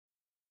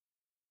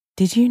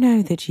Did you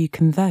know that you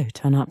can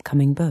vote on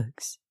upcoming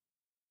books?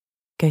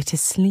 Go to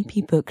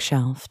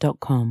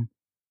sleepybookshelf.com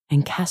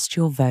and cast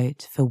your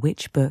vote for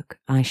which book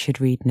I should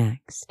read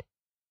next.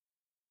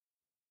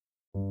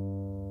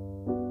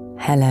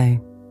 Hello,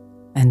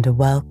 and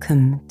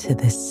welcome to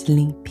the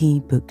Sleepy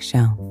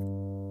Bookshelf,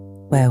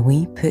 where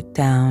we put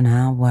down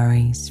our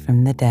worries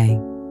from the day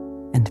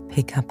and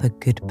pick up a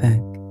good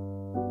book.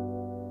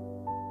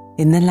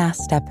 In the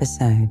last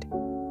episode,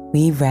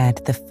 we read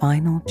the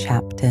final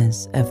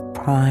chapters of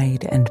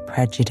Pride and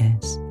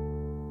Prejudice.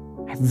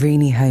 I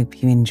really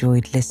hope you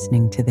enjoyed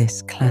listening to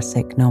this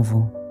classic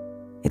novel.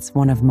 It's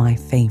one of my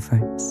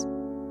favourites.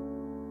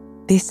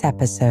 This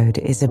episode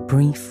is a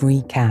brief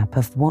recap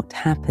of what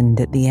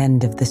happened at the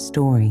end of the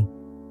story,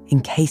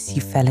 in case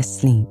you fell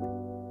asleep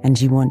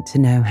and you want to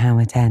know how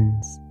it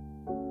ends.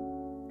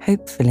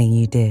 Hopefully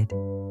you did.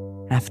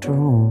 After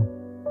all,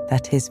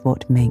 that is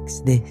what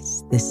makes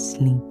this the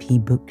Sleepy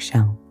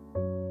Bookshelf.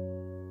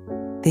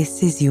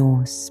 This is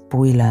your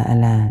spoiler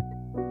alert.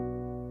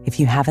 If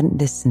you haven't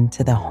listened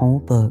to the whole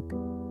book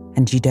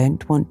and you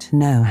don't want to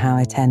know how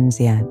it ends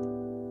yet,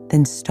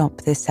 then stop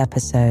this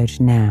episode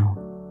now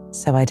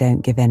so I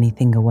don't give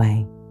anything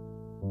away.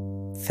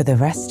 For the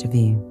rest of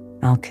you,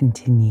 I'll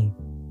continue.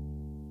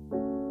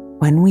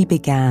 When we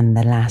began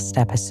the last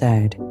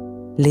episode,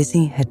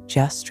 Lizzie had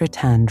just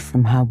returned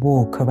from her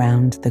walk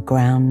around the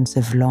grounds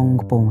of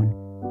Longbourn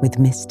with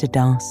Mr.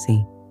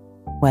 Darcy,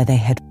 where they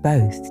had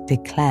both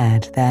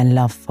declared their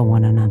love for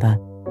one another.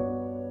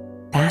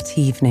 That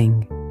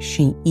evening,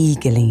 she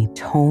eagerly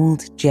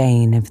told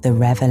Jane of the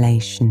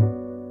revelation.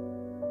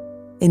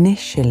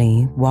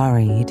 Initially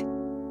worried,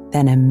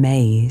 then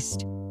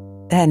amazed,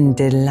 then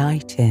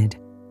delighted,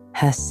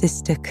 her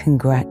sister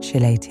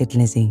congratulated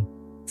Lizzie,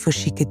 for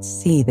she could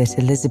see that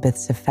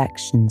Elizabeth's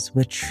affections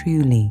were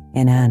truly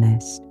in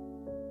earnest.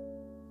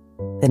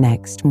 The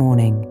next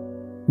morning,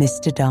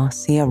 Mr.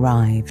 Darcy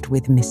arrived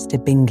with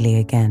Mr. Bingley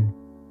again.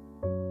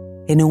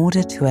 In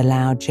order to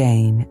allow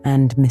Jane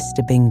and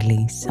Mr.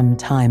 Bingley some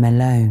time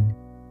alone,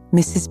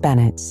 Mrs.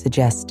 Bennet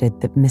suggested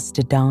that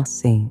Mr.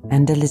 Darcy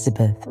and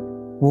Elizabeth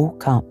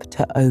walk up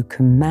to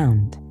Oakham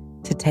Mount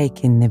to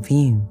take in the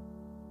view.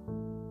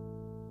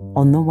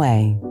 On the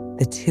way,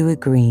 the two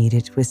agreed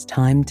it was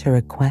time to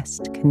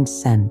request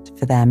consent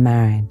for their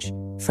marriage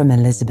from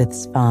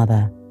Elizabeth's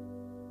father.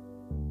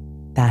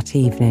 That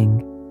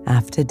evening,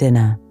 after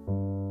dinner,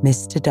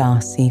 Mr.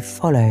 Darcy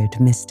followed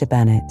Mr.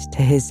 Bennet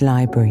to his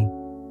library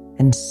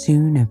and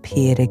soon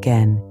appeared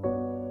again,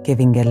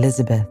 giving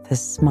Elizabeth a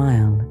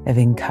smile of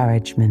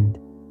encouragement.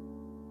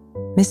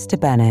 Mr.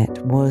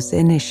 Bennet was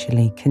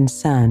initially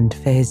concerned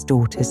for his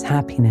daughter's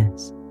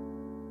happiness,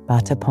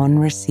 but upon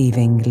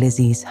receiving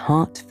Lizzie's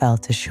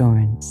heartfelt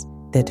assurance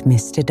that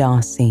Mr.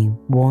 Darcy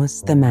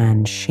was the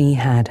man she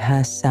had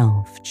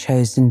herself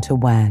chosen to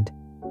wed,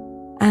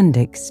 and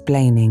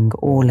explaining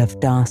all of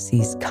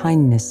Darcy's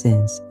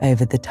kindnesses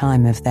over the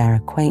time of their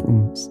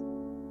acquaintance,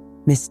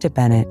 Mr.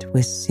 Bennet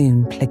was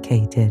soon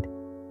placated,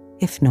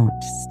 if not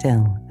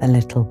still a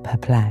little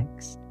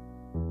perplexed.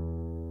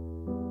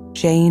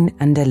 Jane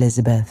and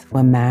Elizabeth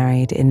were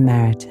married in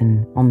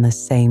Meryton on the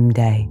same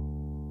day.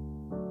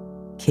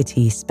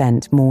 Kitty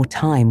spent more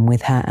time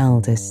with her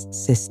eldest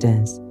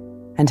sisters,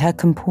 and her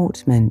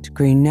comportment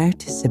grew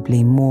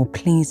noticeably more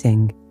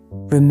pleasing,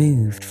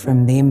 removed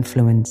from the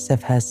influence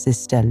of her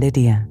sister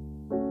Lydia.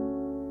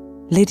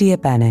 Lydia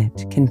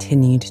Bennet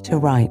continued to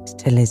write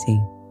to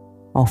Lizzie,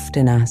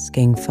 often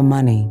asking for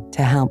money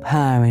to help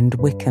her and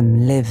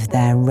Wickham live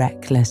their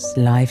reckless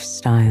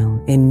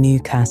lifestyle in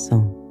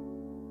Newcastle.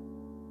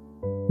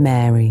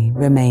 Mary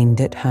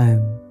remained at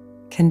home,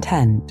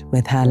 content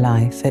with her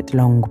life at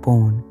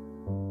Longbourn.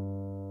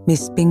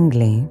 Miss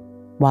Bingley,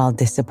 while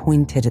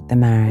disappointed at the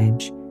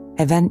marriage,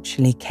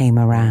 eventually came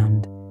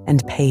around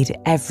and paid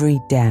every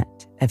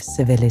debt of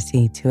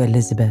civility to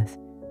Elizabeth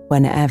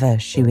whenever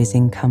she was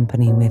in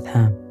company with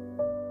her.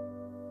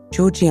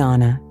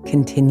 Georgiana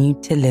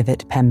continued to live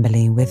at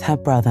Pemberley with her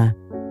brother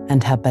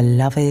and her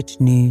beloved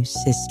new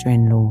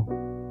sister-in-law,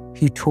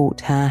 who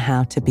taught her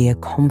how to be a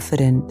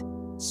confident,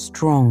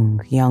 strong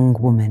young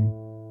woman.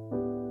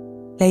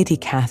 Lady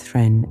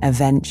Catherine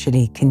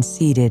eventually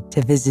conceded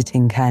to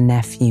visiting her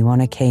nephew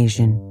on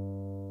occasion,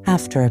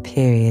 after a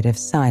period of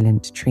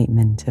silent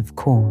treatment, of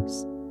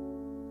course,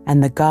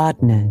 and the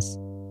Gardiners,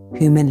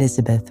 whom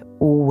Elizabeth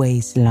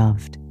always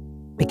loved,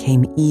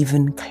 became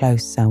even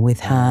closer with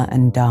her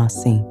and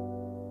Darcy,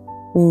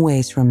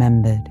 always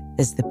remembered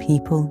as the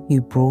people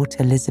who brought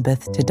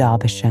Elizabeth to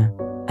Derbyshire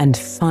and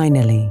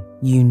finally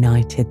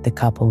united the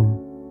couple.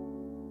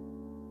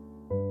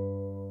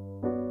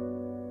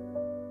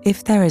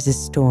 If there is a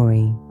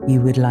story you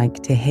would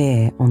like to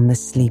hear on the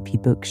Sleepy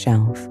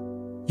Bookshelf,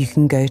 you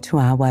can go to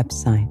our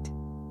website,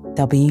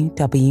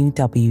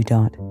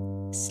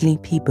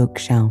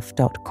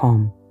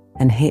 www.sleepybookshelf.com,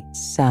 and hit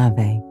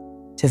survey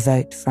to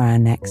vote for our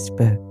next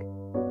book.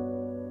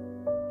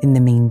 In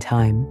the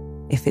meantime,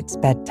 if it's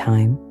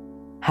bedtime,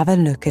 have a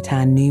look at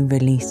our new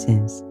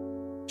releases,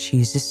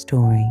 choose a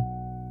story,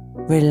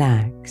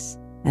 relax,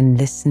 and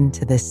listen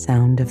to the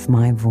sound of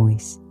my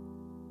voice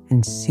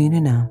and soon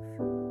enough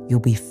you'll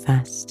be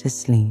fast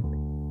asleep.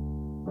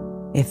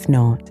 If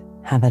not,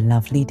 have a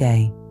lovely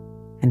day,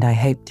 and I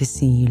hope to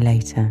see you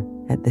later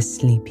at the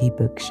Sleepy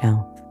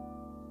Bookshelf.